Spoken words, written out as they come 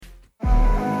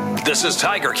This is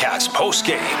Tiger Cats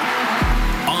Postgame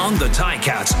on the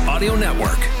Ticats Audio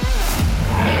Network.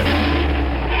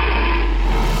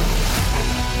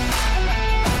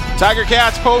 Tiger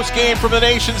Cats postgame from the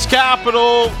nation's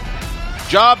capital.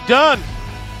 Job done.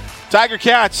 Tiger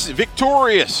Cats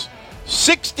victorious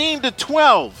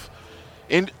 16-12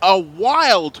 in a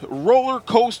wild roller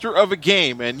coaster of a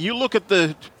game. And you look at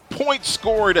the points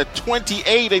scored at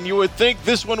 28 and you would think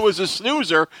this one was a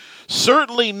snoozer.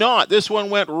 Certainly not. This one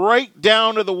went right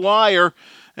down to the wire.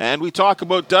 And we talk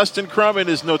about Dustin Crum and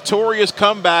his notorious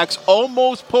comebacks,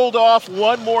 almost pulled off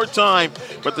one more time.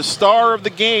 But the star of the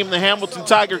game, the Hamilton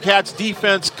Tiger Cats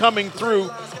defense, coming through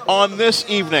on this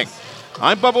evening.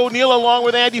 I'm Bubba O'Neill along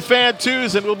with Andy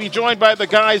Fantuz, and we'll be joined by the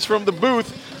guys from the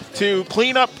booth to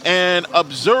clean up and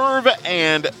observe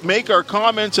and make our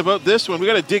comments about this one. We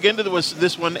got to dig into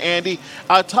this one, Andy.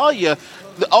 I'll tell you,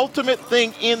 the ultimate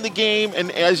thing in the game,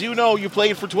 and as you know, you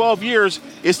played for 12 years,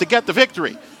 is to get the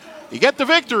victory. You get the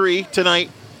victory tonight,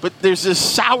 but there's this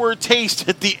sour taste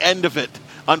at the end of it,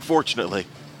 unfortunately.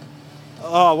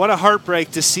 Oh, what a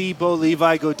heartbreak to see Bo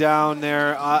Levi go down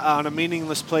there on a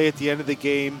meaningless play at the end of the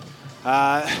game.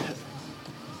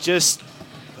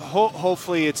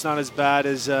 Hopefully it's not as bad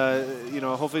as,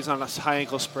 hopefully it's not a high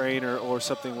ankle sprain or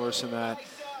something worse than that.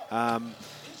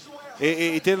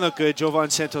 It didn't look good. Jovan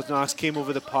Santos Knox came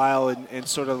over the pile and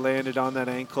sort of landed on that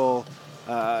ankle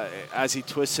as he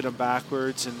twisted him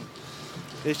backwards, and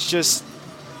it just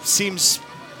seems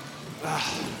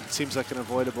like an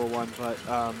avoidable one. But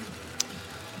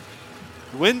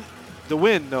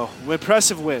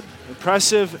impressive win,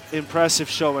 impressive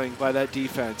showing by that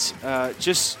defense.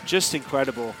 Just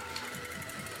incredible.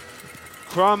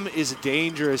 Crum is a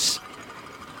dangerous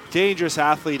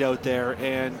athlete out there,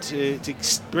 and to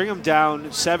bring him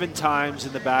down 7 times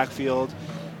in the backfield.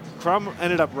 Crum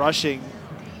ended up rushing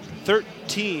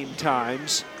 13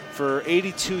 times for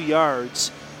 82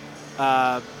 yards,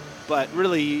 but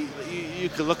really you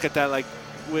could look at that like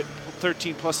with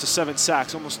 13 plus the 7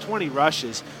 sacks, almost 20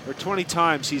 rushes, or 20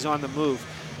 times he's on the move.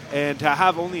 And to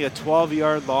have only a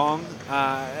 12-yard long,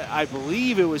 I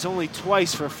believe it was only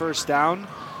twice for a first down.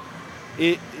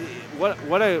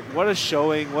 What a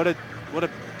showing! What a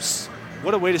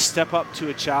way to step up to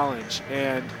a challenge.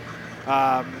 And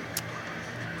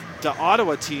the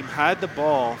Ottawa team had the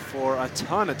ball for a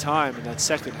ton of time in that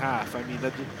second half. I mean,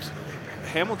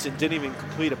 Hamilton didn't even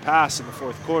complete a pass in the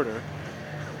fourth quarter.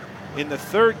 In the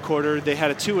third quarter, they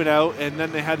had a 2-and-out, and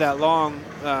then they had that long,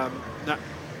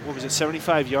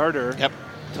 75-yarder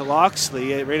to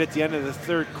Loxley right at the end of the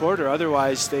third quarter.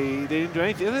 Otherwise, they didn't do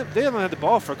anything. They haven't had the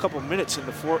ball for a couple minutes in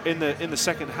the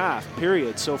second half,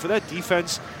 period. So for that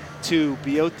defense to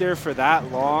be out there for that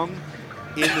long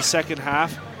in the second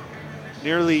half,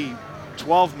 nearly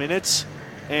 12 minutes,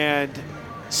 and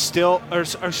still,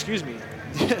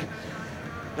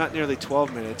 not nearly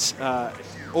 12 minutes,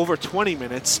 over 20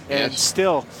 minutes, and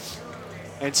still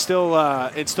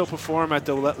perform at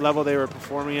the level they were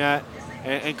performing at,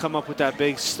 and come up with that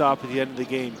big stop at the end of the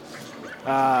game.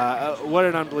 What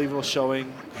an unbelievable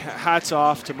showing. Hats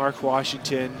off to Mark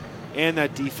Washington and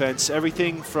that defense.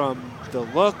 Everything from the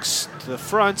looks to the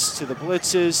fronts to the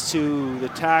blitzes to the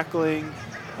tackling.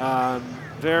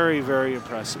 Very, very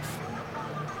impressive.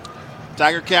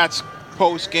 Tiger Cats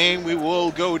post-game, we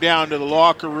will go down to the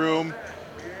locker room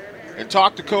and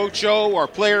talk to Coach O, our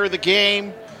player of the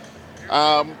game.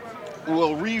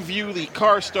 We'll review the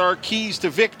CarStar keys to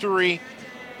victory.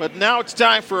 But now it's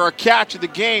time for our catch of the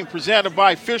game, presented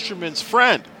by Fisherman's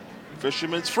Friend.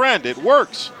 Fisherman's Friend, it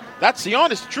works. That's the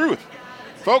honest truth.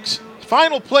 Folks,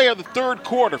 final play of the third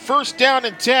quarter, first down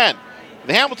and 10.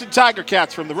 The Hamilton Tiger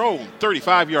Cats from their own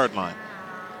 35-yard line.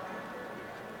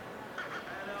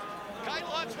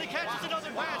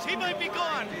 He might be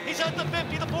gone. He's at the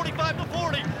 50, the 45, the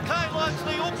 40. Kai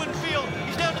Loxley, open field.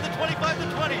 He's down to the 25, the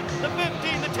 20, the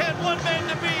 15, the 10. One man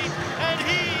to beat, and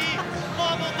he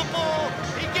bobbled the ball.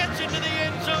 He gets into the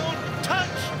end zone.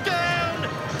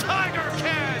 Touchdown, Tiger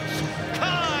Cats.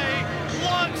 Kai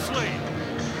Loxley.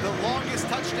 The longest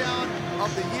touchdown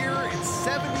of the year. It's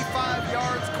 75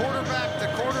 yards, quarterback to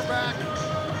quarterback.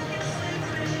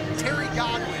 Terry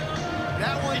Godwin.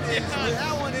 That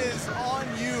one is on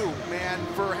you, man,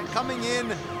 for coming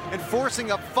in and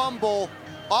forcing a fumble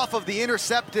off of the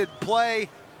intercepted play,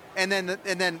 and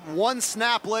then one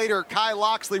snap later, Kai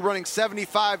Loxley running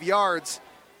 75 yards.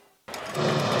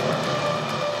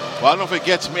 Well, I don't know if it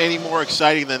gets any more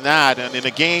exciting than that. And in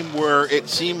a game where it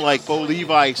seemed like Bo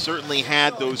Levi certainly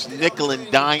had those nickel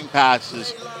and dime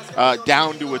passes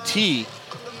down to a T,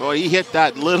 boy, he hit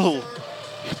that little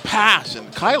pass.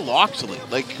 And Kai Loxley,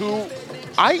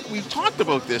 we've talked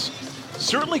about this.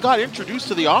 certainly got introduced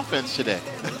to the offense today.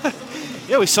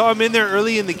 Yeah, we saw him in there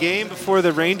early in the game before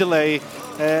the rain delay,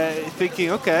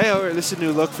 thinking, okay, all right, this is a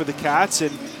new look for the Cats,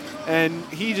 and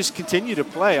he just continued to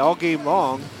play all game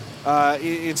long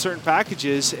in certain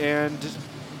packages, and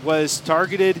was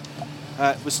targeted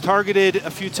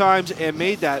a few times and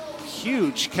made that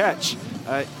huge catch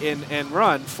and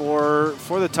run for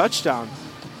the touchdown.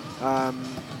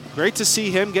 Great to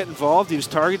see him get involved. He was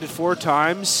targeted 4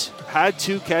 times, had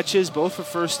 2 catches, both for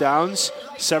first downs,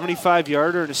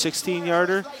 75-yarder and a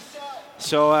 16-yarder.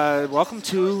 So welcome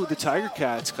to the Tiger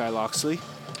Cats, Kyle Loxley.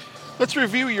 Let's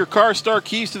review your Car Star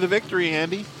keys to the victory,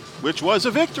 Andy, which was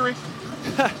a victory.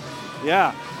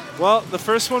 Yeah. Well, the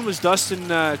first one was Dustin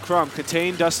Crum,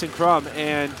 contained Dustin Crum,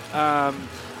 and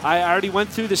I already went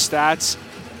through the stats.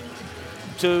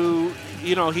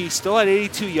 He still had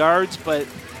 82 yards, but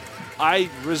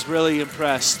I was really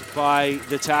impressed by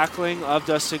the tackling of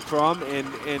Dustin Crum,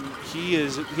 and he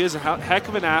is a heck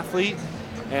of an athlete,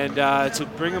 and to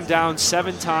bring him down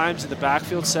 7 times in the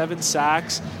backfield, 7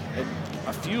 sacks, and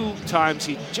a few times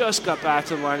he just got back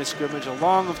to the line of scrimmage, a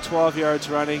long of 12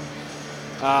 yards running.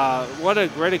 What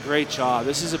a great job.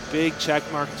 This is a big check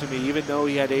mark to me, even though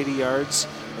he had 80 yards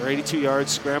or 82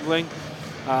 yards scrambling.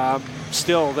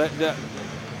 Still,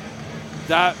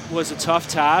 that was a tough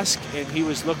task, and he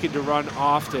was looking to run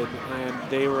often,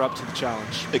 and they were up to the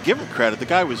challenge. Give him credit. The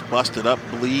guy was busted up,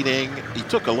 bleeding. He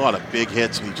took a lot of big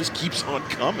hits, and he just keeps on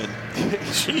coming.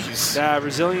 Jeez. Yeah,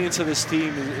 resilience of this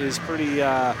team is pretty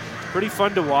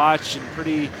fun to watch and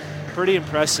pretty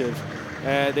impressive.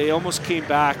 They almost came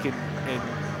back and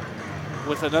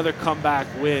with another comeback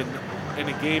win in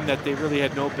a game that they really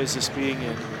had no business being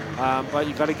in. But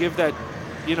you got to give that.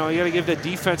 You got to give the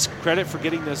defense credit for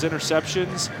getting those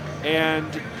interceptions,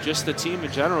 and just the team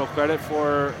in general credit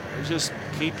for just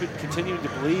continuing to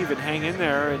believe and hang in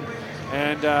there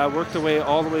and work their way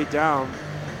all the way down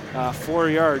 4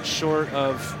 yards short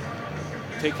of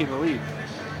taking the lead.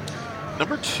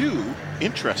 Number 2,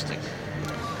 interesting.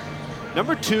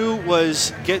 Number 2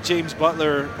 was get James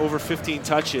Butler over 15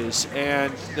 touches,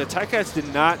 and the Ticats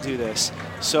did not do this.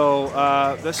 So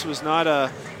this was not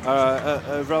a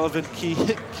relevant key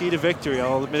to victory.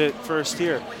 I'll admit it first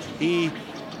here. He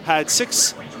had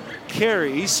 6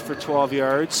 carries for 12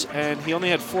 yards, and he only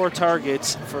had 4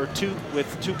 targets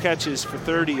with 2 catches for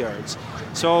 30 yards.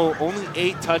 So only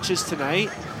 8 touches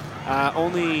tonight.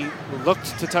 Only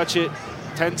looked to touch it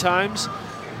 10 times.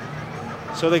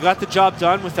 So they got the job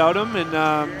done without him, and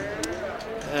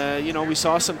we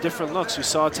saw some different looks. We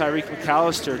saw Tyreek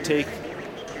McAllister take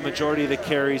the majority of the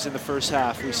carries in the first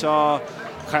half. We saw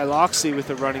Kyle Loxley with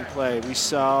a running play. We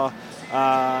saw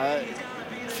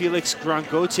Felix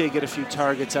Grand-Gauthier get a few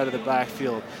targets out of the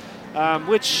backfield,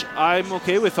 which I'm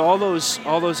okay with. All those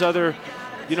other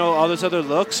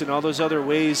looks and all those other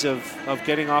ways of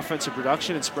getting offensive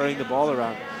production and spreading the ball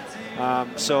around.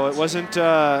 So it wasn't.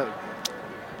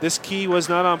 This key was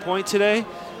not on point today.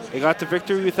 They got the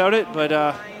victory without it, but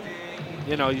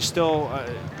you still.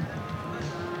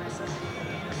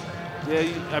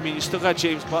 You still got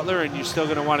James Butler, and you're still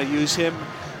going to want to use him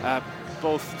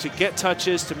both to get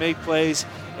touches, to make plays,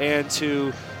 and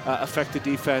to affect the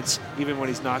defense, even when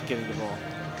he's not getting the ball.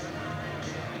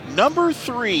 Number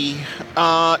 3,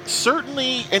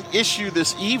 certainly an issue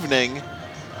this evening,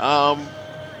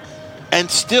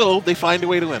 and still they find a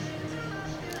way to win.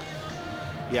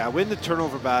 Yeah, win the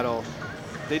turnover battle.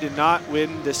 They did not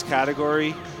win this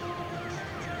category.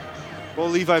 Well,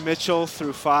 Levi Mitchell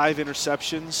threw 5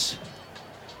 interceptions.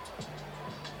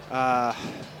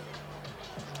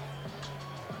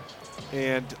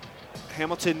 And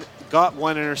Hamilton got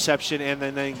 1 interception, and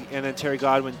then Terry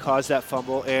Godwin caused that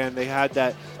fumble, and they had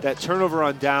that turnover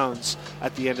on downs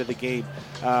at the end of the game.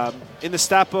 In the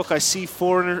stat book, I see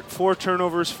 4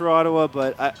 turnovers for Ottawa,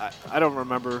 but I don't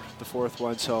remember the 4th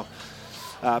one. So,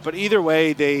 but either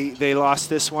way, they lost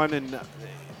this one,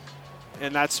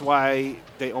 and that's why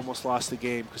they almost lost the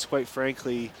game, because quite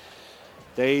frankly,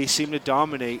 they seemed to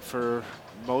dominate for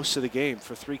most of the game,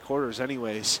 for 3 quarters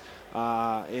anyways,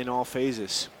 in all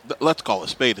phases. Let's call a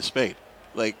spade a spade.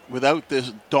 Like, without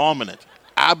this dominant,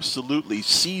 absolutely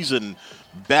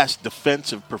season-best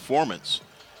defensive performance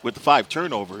with the 5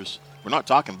 turnovers, we're not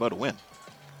talking about a win.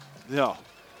 No.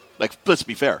 Like, let's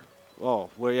be fair.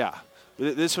 Oh, well, yeah.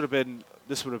 This would have been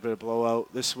a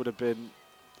blowout. This would have been.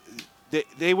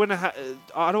 They wouldn't have.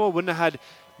 Ottawa wouldn't have had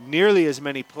nearly as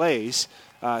many plays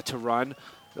to run.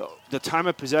 The time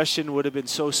of possession would have been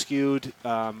so skewed.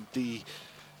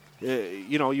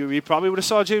 You probably would have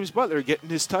saw James Butler getting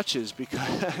his touches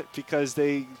because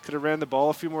they could have ran the ball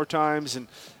a few more times and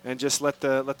just let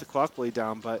the clock play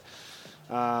down. But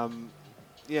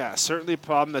Yeah, certainly a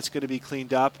problem that's going to be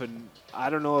cleaned up, and I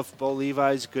don't know if Bo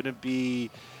Levi's going to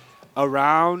be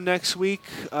around next week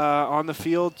on the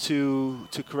field to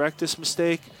correct this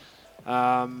mistake.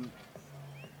 But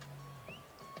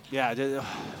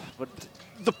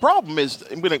the problem is,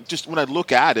 when I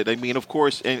look at it, I mean, of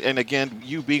course, and again,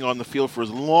 you being on the field for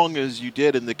as long as you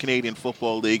did in the Canadian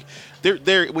Football League,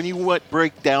 when you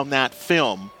break down that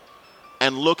film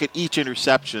and look at each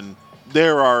interception,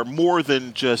 there are more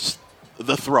than just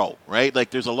the throw, right?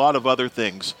 Like, there's a lot of other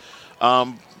things,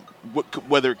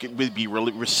 whether it could be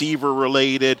receiver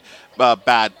related,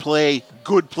 bad play,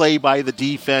 good play by the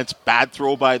defense, bad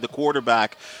throw by the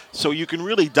quarterback. So you can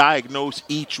really diagnose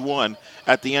each one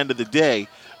at the end of the day.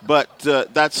 But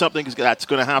that's something that's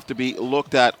going to have to be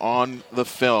looked at on the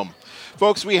film.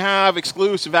 Folks, we have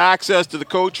exclusive access to the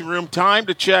coaching room. Time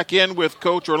to check in with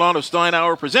Coach Orlando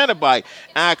Steinauer, presented by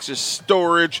Access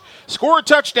Storage. Score a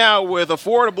touchdown with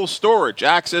affordable storage.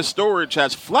 Access Storage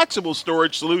has flexible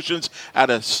storage solutions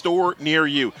at a store near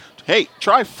you. Hey,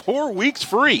 try 4 weeks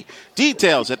free.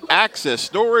 Details at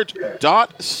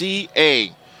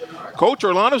accessstorage.ca. Coach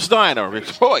Orlando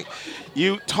Steinauer, boy,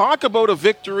 you talk about a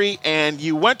victory, and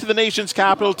you went to the nation's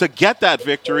capital to get that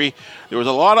victory. There was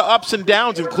a lot of ups and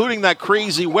downs, including that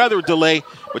crazy weather delay,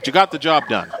 but you got the job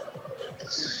done.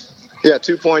 Yeah,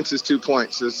 2 points is 2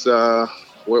 points. It's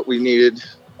what we needed.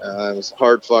 It was a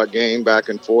hard-fought game, back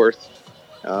and forth.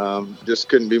 Just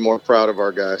couldn't be more proud of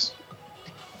our guys.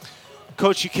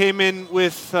 Coach, you came in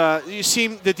with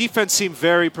the defense seemed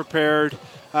very prepared.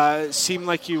 It seemed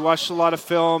like you watched a lot of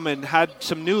film and had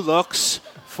some new looks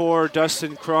for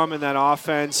Dustin Crum in that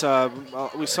offense.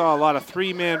 We saw a lot of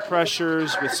three-man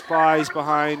pressures with spies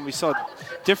behind. We saw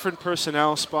different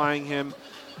personnel spying him.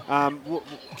 Can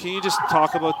you just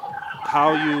talk about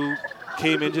how you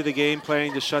came into the game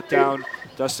planning to shut down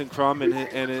Dustin Crum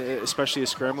and especially his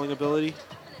scrambling ability?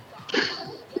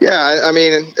 Yeah, I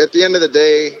mean, at the end of the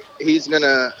day, he's going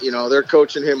to, they're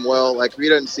coaching him well. Like, if he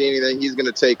doesn't see anything, he's going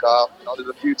to take off. There's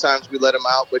a few times we let him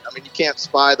out, but, I mean, you can't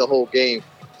spy the whole game.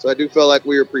 So I do feel like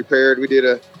we were prepared. We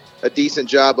did a decent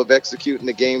job of executing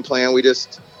the game plan. We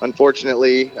just,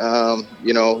 unfortunately,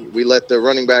 we let the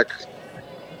running back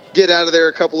get out of there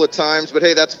a couple of times. But,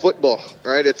 hey, that's football,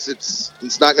 right? It's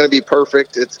not going to be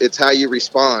perfect. It's how you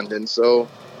respond. And so,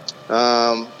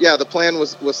 the plan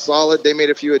was solid. They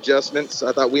made a few adjustments.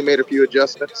 I thought we made a few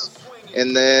adjustments.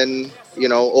 And then,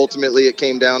 ultimately it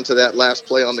came down to that last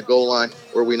play on the goal line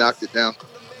where we knocked it down.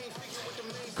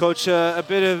 Coach, a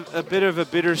bit of a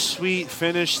bittersweet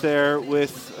finish there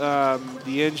with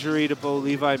the injury to Bo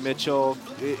Levi Mitchell.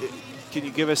 Can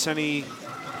you give us any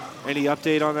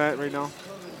update on that right now?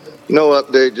 No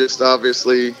update. Just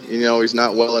obviously, he's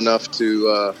not well enough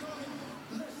to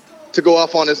go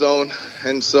off on his own,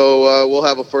 and so we'll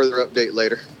have a further update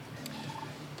later.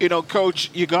 Coach,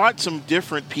 you got some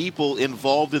different people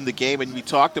involved in the game, and we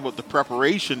talked about the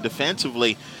preparation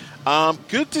defensively.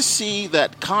 Good to see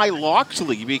that Kai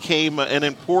Loxley became an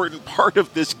important part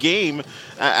of this game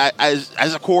as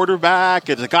a quarterback,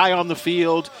 as a guy on the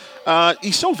field.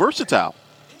 He's so versatile.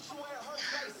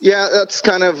 Yeah, that's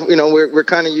kind of, we're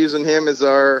kind of using him as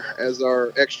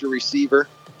our extra receiver.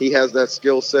 He has that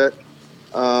skill set.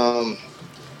 And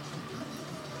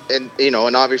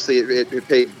obviously it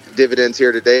paid dividends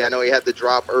here today. I know he had the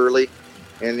drop early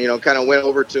and, kind of went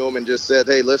over to him and just said,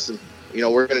 hey, listen,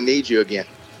 we're going to need you again.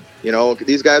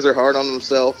 These guys are hard on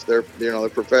themselves. They're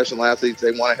professional athletes.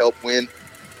 They want to help win.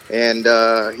 And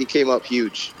he came up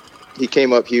huge. He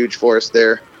came up huge for us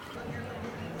there.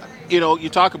 You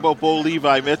talk about Bo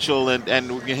Levi Mitchell and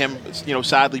him,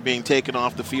 sadly being taken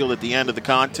off the field at the end of the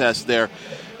contest there.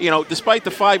 Despite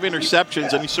the 5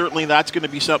 interceptions, I mean, certainly that's going to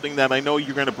be something that I know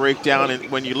you're going to break down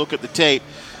when you look at the tape.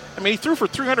 I mean, he threw for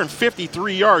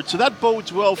 353 yards, so that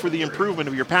bodes well for the improvement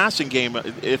of your passing game,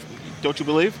 don't you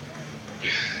believe?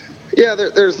 Yeah,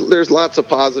 there's lots of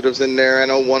positives in there. I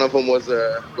know one of them was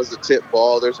a tip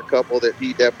ball. There's a couple that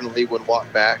he definitely would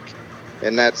want back,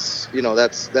 and that's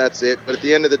it. But at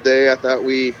the end of the day, I thought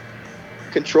we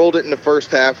controlled it in the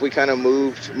first half. We kind of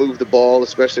moved the ball,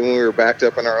 especially when we were backed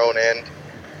up in our own end.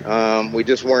 We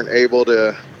just weren't able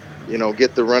to,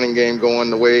 get the running game going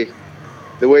the way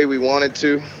we wanted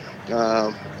to,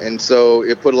 and so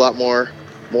it put a lot more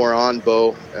on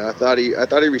Bo. I thought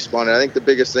he responded. I think the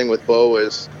biggest thing with Bo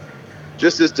is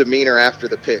just his demeanor after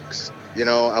the picks.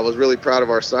 I was really proud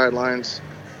of our sidelines,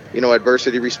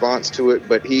 adversity response to it,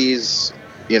 but he's,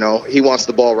 he wants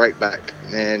the ball right back,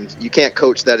 and you can't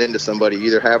coach that into somebody. You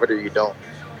either have it or you don't.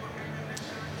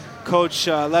 Coach,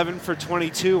 11 for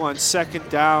 22 on second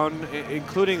down,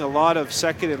 including a lot of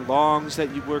second and longs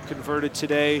that you were converted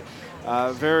today.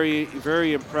 Very,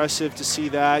 very impressive to see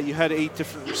that. You had 8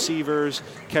 different receivers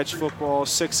catch football,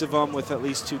 6 of them with at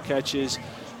least 2 catches.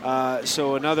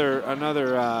 So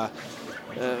another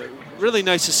really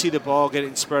nice to see the ball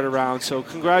getting spread around. So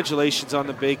congratulations on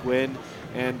the big win,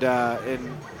 and I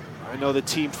know the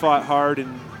team fought hard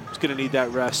and it's going to need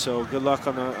that rest. So good luck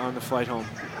on the flight home.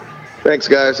 Thanks,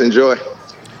 guys. Enjoy.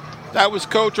 That was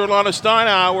Coach Orlando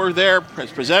Steinauer there,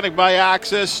 presented by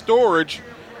Access Storage.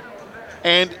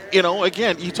 And,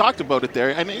 again, you talked about it there,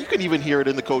 and you can even hear it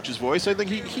in the coach's voice. I think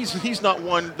he's not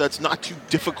one that's not too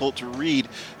difficult to read,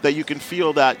 that you can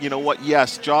feel that,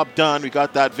 yes, job done. We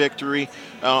got that victory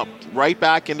right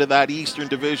back into that Eastern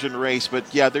Division race.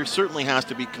 But, yeah, there certainly has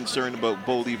to be concern about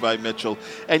Bo Levi Mitchell.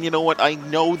 And you know what? I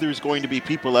know there's going to be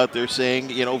people out there saying,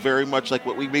 very much like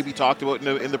what we maybe talked about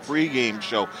in the pregame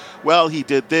show. Well, he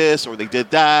did this or they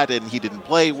did that, and he didn't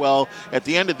play well. At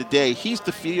the end of the day, he's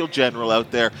the field general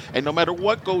out there, and no matter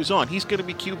what goes on, he's going to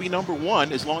be QB number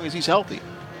 1 as long as he's healthy.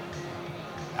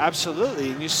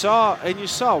 Absolutely, and you saw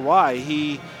why.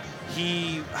 He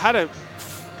had a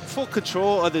full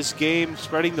control of this game,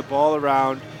 spreading the ball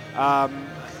around.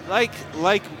 Like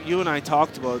you and I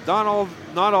talked about,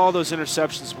 not all those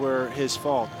interceptions were his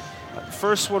fault.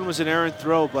 First one was an errant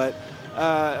throw, but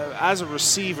as a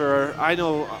receiver, I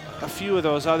know a few of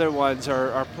those other ones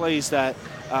are plays that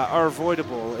are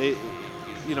avoidable.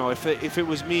 If it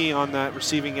was me on that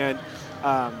receiving end,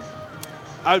 I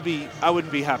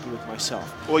wouldn't be happy with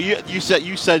myself. Well, you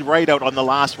said right out on the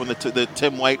last one, the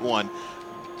Tim White one.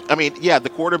 I mean, yeah, the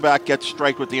quarterback gets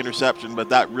striked with the interception, but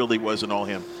that really wasn't all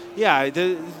him. Yeah,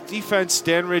 the defense,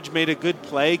 Stanridge made a good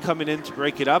play coming in to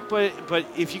break it up, but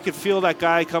if you could feel that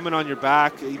guy coming on your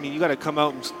back, I mean, you got to come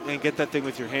out and get that thing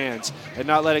with your hands and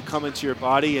not let it come into your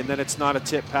body, and then it's not a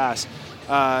tip pass.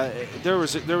 There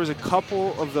was a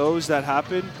couple of those that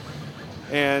happened,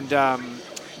 and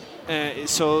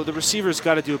so the receivers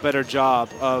got to do a better job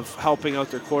of helping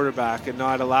out their quarterback and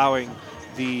not allowing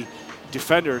the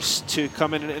defenders to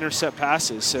come in and intercept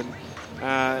passes. And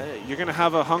you're going to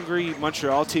have a hungry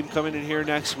Montreal team coming in here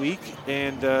next week,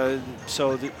 and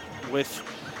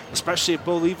especially if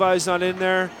Bo Levi's not in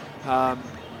there,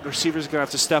 receivers are going to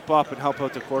have to step up and help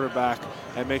out the quarterback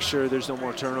and make sure there's no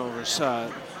more turnovers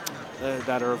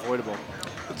that are avoidable.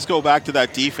 Let's go back to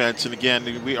that defense, and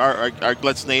again, we are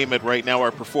let's name it right now,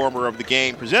 our performer of the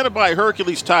game, presented by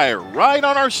Hercules Tire. Right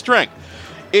on our strength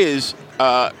is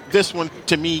this one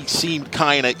to me seemed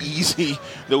kind of easy.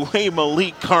 The way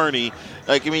Malik Carney,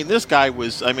 this guy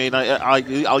was,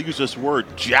 I'll use this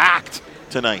word, jacked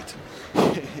tonight.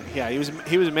 Yeah,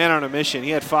 he was a man on a mission. He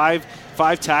had five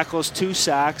tackles, 2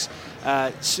 sacks,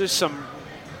 just some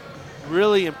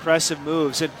really impressive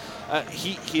moves. And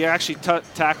he actually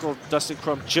tackled Dustin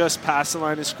Crum just past the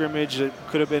line of scrimmage. It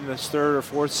could have been his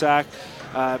 3rd or 4th sack.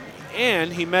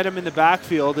 And he met him in the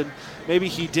backfield, and maybe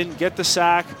he didn't get the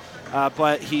sack,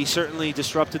 but he certainly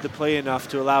disrupted the play enough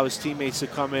to allow his teammates to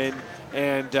come in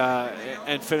and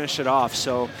finish it off.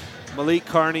 So Malik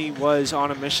Carney was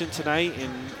on a mission tonight,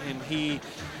 and he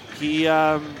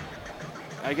I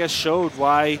guess showed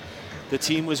why the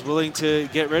team was willing to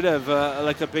get rid of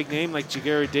a big name like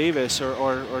Jagari Davis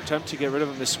or attempt to get rid of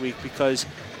him this week, because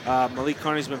Malik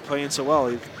Carney's been playing so well.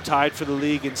 He tied for the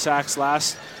league in sacks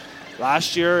last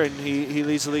year, and he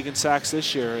leads the league in sacks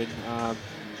this year. And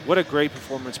what a great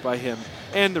performance by him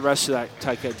and the rest of that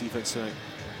Ticat defense tonight.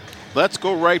 Let's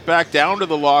go right back down to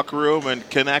the locker room and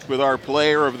connect with our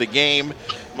player of the game,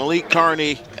 Malik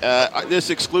Carney. This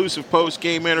exclusive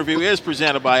post-game interview is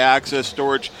presented by Access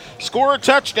Storage. Score a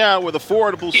touchdown with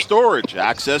affordable storage.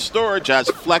 Access Storage has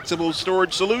flexible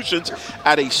storage solutions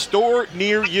at a store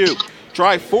near you.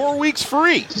 Try 4 weeks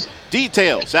free.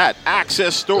 Details at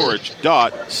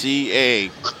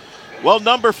accessstorage.ca. Well,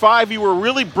 number 5, you were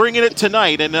really bringing it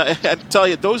tonight. And I tell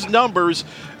you, those numbers,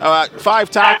 5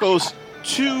 tackles,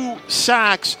 2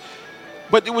 sacks,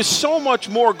 but there was so much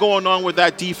more going on with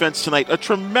that defense tonight. A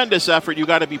tremendous effort. You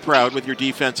got to be proud with your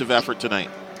defensive effort tonight.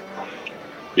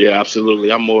 Yeah,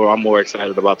 absolutely. I'm more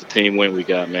excited about the team win we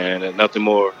got, man. And nothing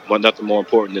more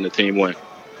important than the team win.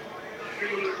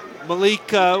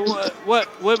 Malik,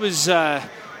 what was the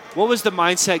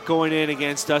mindset going in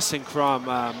against Dustin Crum?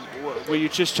 Were you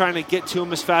just trying to get to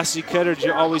him as fast as you could, or did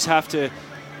you always have to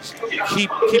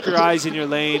keep your eyes in your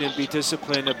lane and be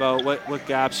disciplined about what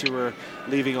gaps you were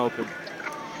leaving open?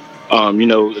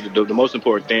 The most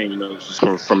important thing, just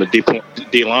from a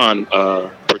D-line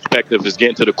perspective, is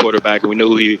getting to the quarterback. And we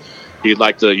knew he'd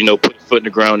like to, put his foot in the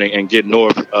ground and get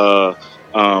north.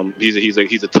 He's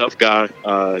a tough guy.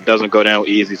 It doesn't go down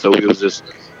easy. So we was just,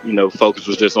 focus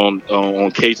was just on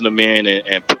casing him in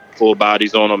and putting full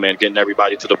bodies on him and getting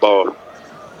everybody to the ball.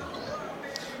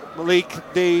 Malik,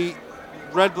 the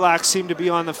Redblacks seem to be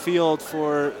on the field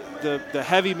for the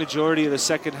heavy majority of the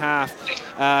second half.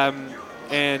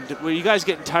 And were you guys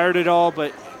getting tired at all?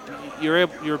 But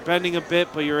you're bending a bit,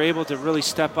 but you're able to really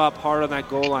step up hard on that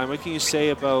goal line. What can you say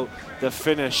about the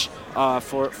finish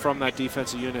from that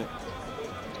defensive unit?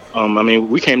 I mean,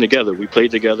 we came together, we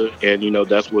played together, and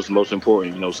that's what's most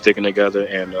important. Sticking together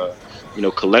and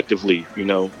collectively.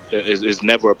 It's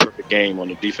never a perfect game on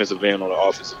the defensive end, on the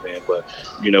offensive end, but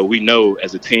we know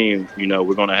as a team,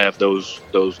 we're going to have those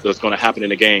that's going to happen in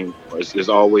the game. There's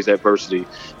always adversity,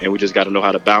 and we just got to know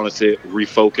how to balance it,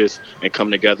 refocus, and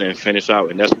come together and finish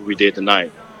out, and that's what we did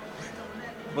tonight.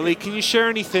 Malik, can you share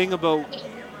anything about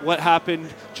what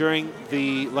happened during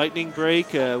the lightning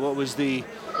break? What was the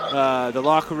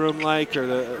locker room like, or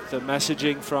the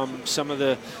messaging from some of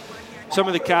the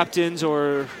captains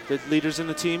or the leaders in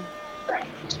the team?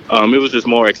 It was just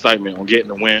more excitement on getting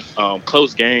the win.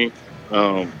 Close game.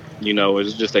 It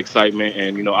was just excitement,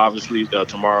 and obviously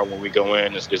tomorrow when we go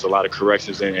in, there's a lot of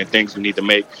corrections and things we need to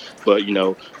make. But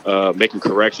making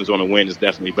corrections on a win is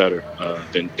definitely better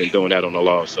than doing that on a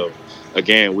loss. So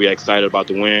again, we're excited about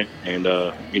the win, and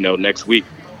next week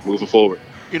moving forward.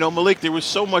 Malik, there was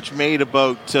so much made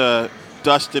about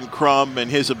Dustin Crum and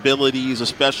his abilities,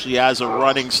 especially as a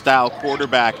running style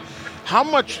quarterback. How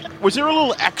much was there a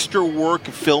little extra work,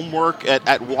 film work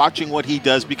at watching what he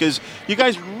does? Because you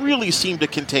guys really seem to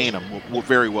contain him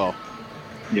very well.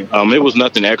 Yeah. It was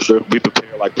nothing extra. We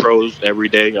prepare like pros every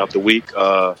day of the week.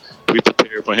 We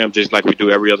prepare for him just like we do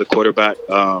every other quarterback.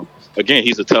 Again,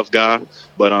 he's a tough guy,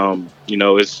 but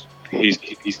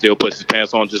he still puts his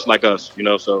pants on just like us.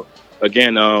 So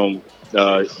again,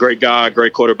 great guy,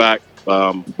 great quarterback.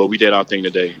 But we did our thing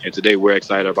today, and today we're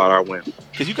excited about our win.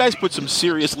 Because you guys put some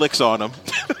serious licks on him.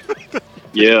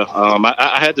 Yeah,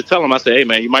 I had to tell him. I said, "Hey,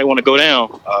 man, you might want to go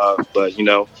down." But if you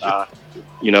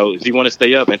want to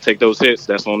stay up and take those hits,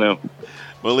 that's on them.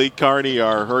 Malik Carney,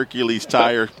 our Hercules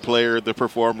Tire player, the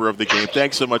performer of the game.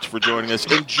 Thanks so much for joining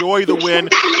us. Enjoy the win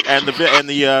and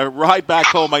the ride back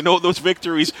home. I know those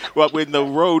victories, when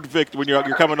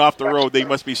you're coming off the road, they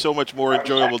must be so much more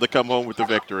enjoyable to come home with the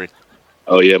victory.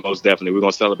 Oh, yeah, most definitely. We're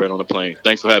going to celebrate on the plane.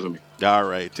 Thanks for having me. All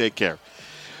right. Take care.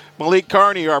 Malik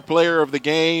Carney, our player of the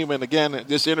game. And, again,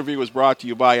 this interview was brought to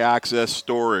you by Access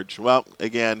Storage. Well,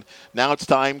 again, now it's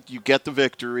time. You get the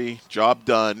victory. Job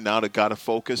done. Now they've got to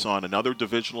focus on another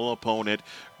divisional opponent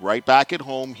right back at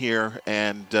home here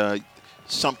and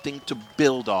something to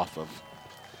build off of.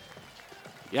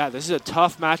 Yeah, this is a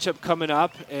tough matchup coming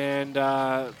up. And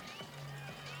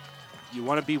you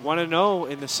want to be 1-0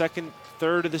 in the second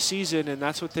third of the season, and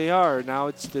that's what they are. Now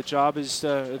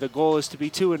the goal is to be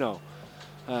 2-0.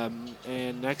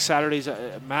 And next Saturday's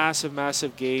a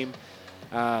massive game.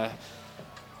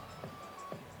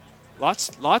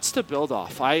 Lots to build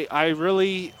off. I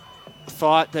really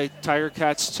thought that Tiger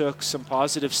Cats took some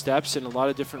positive steps in a lot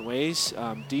of different ways.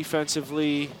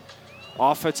 Defensively,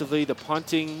 offensively, the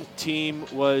punting team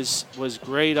was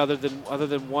great. Other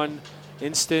than one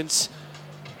instance,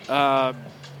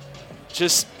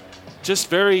 just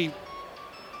very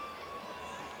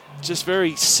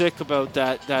sick about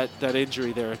that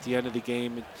injury there at the end of the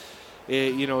game.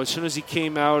 As soon as he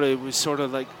came out, it was sort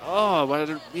of like,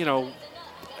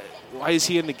 why is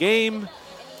he in the game?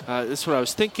 That's what I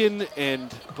was thinking.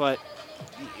 But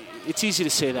it's easy to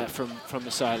say that from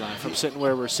the sideline, from sitting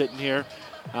where we're sitting here.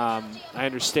 I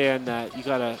understand that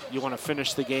you want to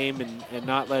finish the game and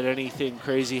not let anything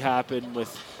crazy happen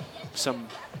with some.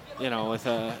 With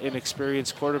an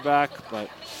inexperienced quarterback, but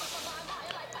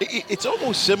it's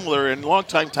almost similar, and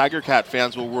longtime Tiger Cat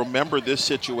fans will remember this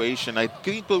situation. I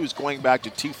think it was going back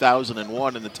to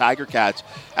 2001, and the Tiger Cats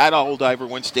at Old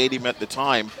Iverwood Stadium at the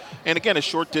time. And again, a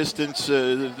short distance,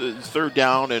 third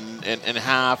down and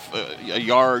half, a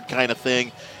yard kind of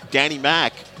thing. Danny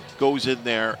Mack goes in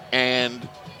there and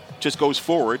just goes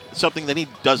forward, something that he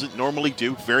doesn't normally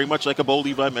do, very much like a Bo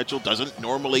Levi Mitchell doesn't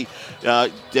normally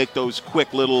take those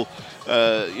quick little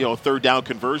third down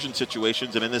conversion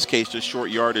situations, and in this case just short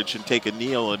yardage and take a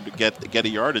kneel and get a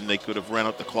yard, and they could have ran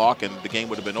out the clock and the game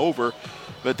would have been over.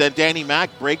 But then Danny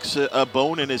Mack breaks a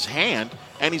bone in his hand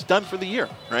and he's done for the year,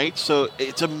 right? So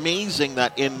it's amazing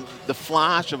that in the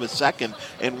flash of a second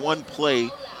in one play,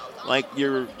 like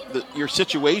your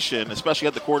situation, especially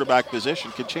at the quarterback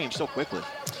position, can change so quickly.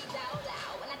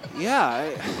 Yeah,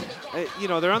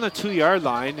 they're on the 2-yard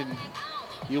line, and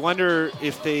you wonder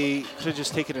if they could have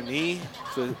just taken a knee.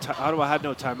 Ottawa had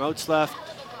no timeouts left.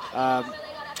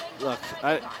 Look,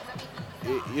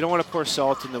 you don't want to pour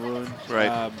salt in the wound.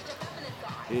 Right.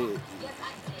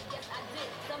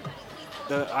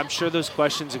 I'm sure those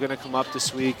questions are going to come up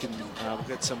this week, and we'll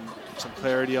get some some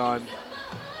clarity on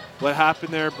what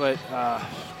happened there, but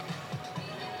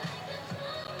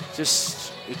it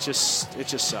just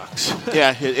sucks.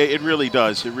 Yeah, it really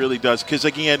does. It really does. Because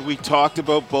again, we talked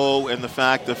about Bo and the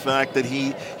fact that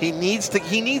he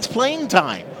needs playing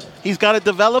time. He's got to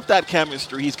develop that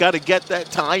chemistry. He's got to get that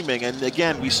timing. And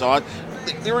again, we saw it.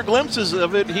 There were glimpses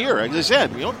of it here. As I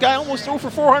said, guy almost threw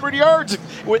for 400 yards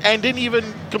and didn't even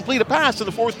complete a pass in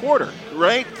the fourth quarter.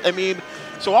 Right? I mean,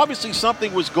 so obviously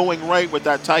something was going right with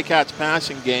that Ticats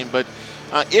passing game, but.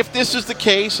 If this is the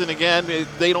case, and again,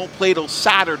 they don't play till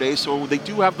Saturday, so they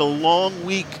do have the long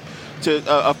week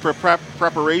of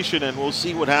preparation, and we'll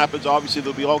see what happens. Obviously,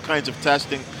 there'll be all kinds of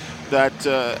testing that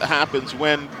happens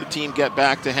when the team get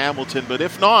back to Hamilton. But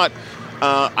if not,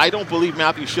 I don't believe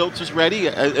Matthew Schultz is ready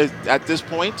at this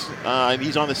point, and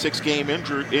he's on the 6-game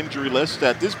injury list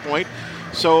at this point.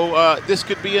 So this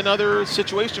could be another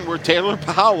situation where Taylor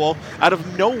Powell, out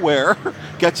of nowhere,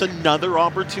 gets another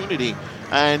opportunity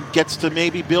and gets to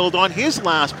maybe build on his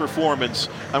last performance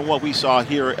on what we saw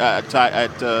here at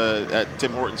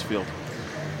Tim Hortons Field.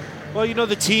 Well,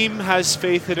 the team has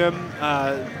faith in him.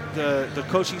 The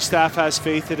coaching staff has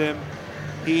faith in him.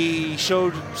 He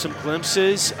showed some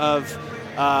glimpses of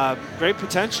great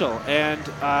potential, and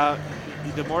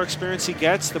the more experience he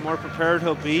gets, the more prepared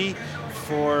he'll be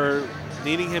for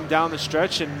needing him down the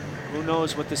stretch, and who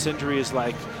knows what this injury is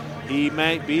like. He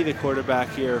might be the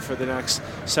quarterback here for the next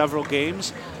several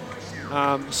games.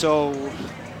 So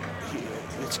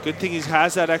it's a good thing he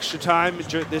has that extra time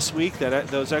this week,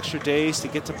 those extra days to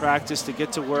get to practice, to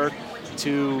get to work,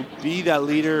 to be that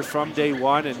leader from day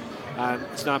one, and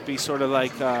it's not be sort of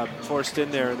like forced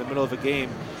in there in the middle of a game,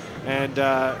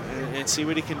 and see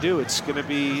what he can do. It's going to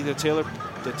be the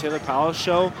Taylor Powell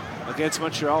show against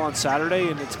Montreal on Saturday,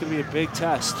 and it's going to be a big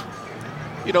test.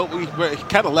 We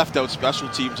kind of left out special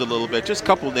teams a little bit. Just a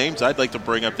couple names I'd like to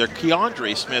bring up there.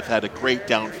 Keandre Smith had a great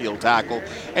downfield tackle.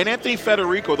 And Anthony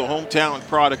Federico, the hometown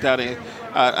product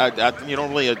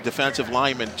really a defensive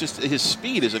lineman, just his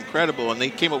speed is incredible. And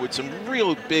they came up with some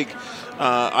real big,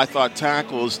 I thought,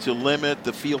 tackles to limit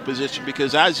the field position.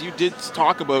 Because as you did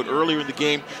talk about earlier in the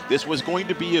game, this was going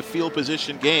to be a field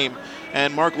position game.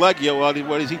 And Mark Leggio,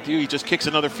 what does he do? He just kicks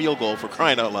another field goal, for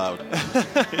crying out loud.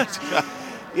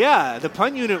 Yeah, the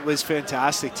punt unit was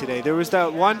fantastic today. There was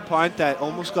that one punt that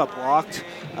almost got blocked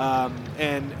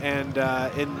and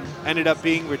ended up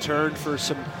being returned for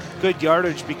some good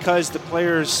yardage because it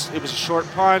was a short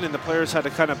punt and the players had to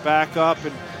kind of back up.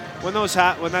 And when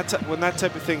that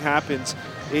type of thing happens,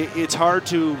 it's hard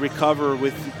to recover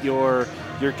with your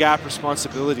gap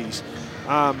responsibilities.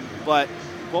 But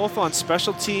both on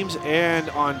special teams and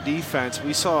on defense,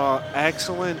 we saw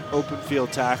excellent open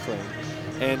field tackling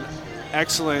and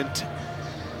excellent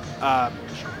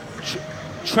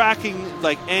tracking,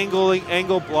 like angled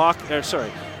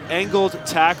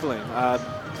tackling,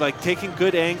 like taking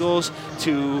good angles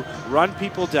to run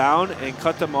people down and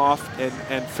cut them off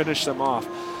and finish them off.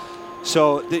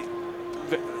 So,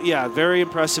 very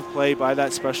impressive play by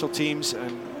that special teams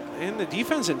and the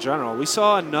defense in general. We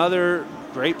saw another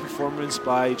great performance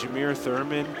by Jameer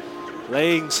Thurman,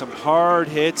 laying some hard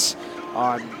hits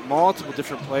on multiple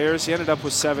different players. He ended up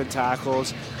with 7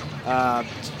 tackles.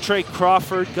 Trey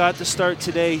Crawford got the start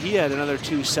today. He had another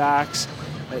 2 sacks.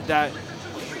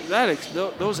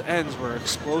 Those ends were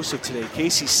explosive today.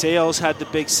 Casey Sales had the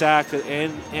big sack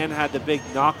and had the big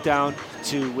knockdown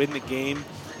to win the game.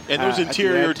 And those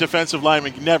interior defensive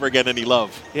linemen never get any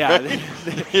love. Yeah,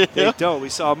 they don't. We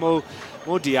saw Mo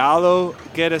Diallo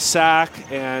get a sack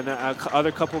and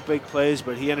other couple big plays,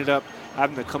 but he ended up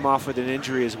having to come off with an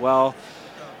injury as well.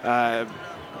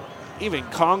 Even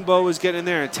Kongbo was getting in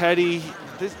there, and Teddy.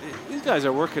 These guys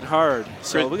are working hard.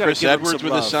 So we got to give them some love. Chris Edwards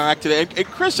with a sack today. And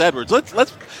Chris Edwards, let's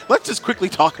just quickly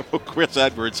talk about Chris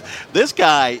Edwards. This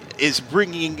guy is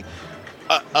bringing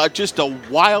just a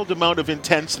wild amount of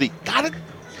intensity.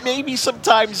 Maybe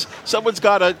sometimes someone's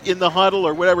got to, in the huddle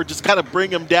or whatever, just kind of bring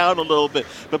him down a little bit.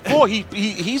 But boy,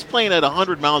 he's playing at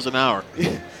 100 miles an hour.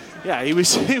 Yeah, he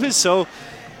was so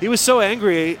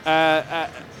angry at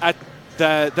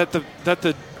that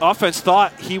the offense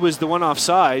thought he was the one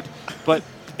offside, but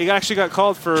he actually got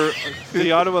called for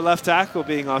the Ottawa left tackle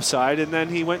being offside, and then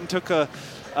he went and took an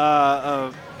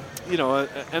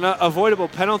avoidable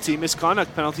penalty,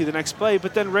 misconduct penalty the next play.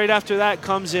 But then right after that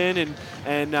comes in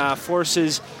and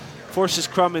forces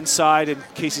Crum inside, and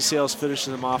Casey Sales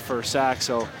finishes him off for a sack.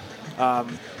 So,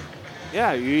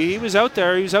 he was out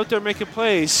there. He was out there making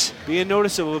plays, being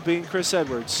noticeable, being Chris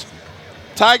Edwards.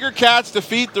 Tiger Cats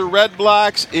defeat the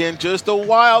Redblacks in just a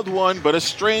wild one, but a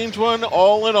strange one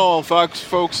all in all,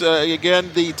 folks. Again,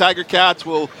 the Tiger Cats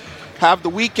will have the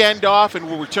weekend off, and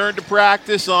we'll return to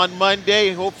practice on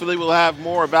Monday. Hopefully we'll have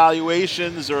more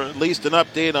evaluations or at least an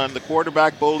update on the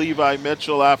quarterback, Bo Levi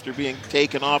Mitchell, after being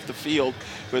taken off the field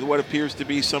with what appears to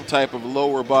be some type of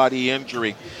lower body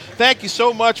injury. Thank you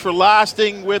so much for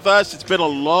lasting with us. It's been a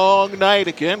long night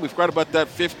again. We've got about that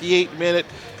 58-minute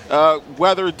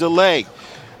weather delay.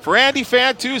 For Andy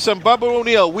Fantuz, I'm Bubba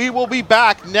O'Neill. We will be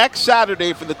back next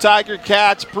Saturday for the Tiger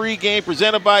Cats pregame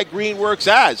presented by Greenworks,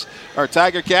 as our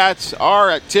Tiger Cats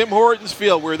are at Tim Hortons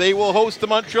Field, where they will host the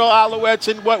Montreal Alouettes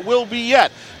in what will be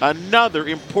yet another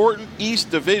important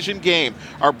East Division game.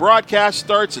 Our broadcast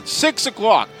starts at 6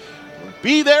 o'clock.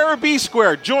 Be there or be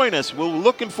square. Join us. We're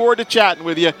looking forward to chatting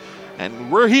with you.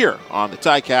 And we're here on the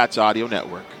Ticats Audio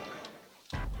Network.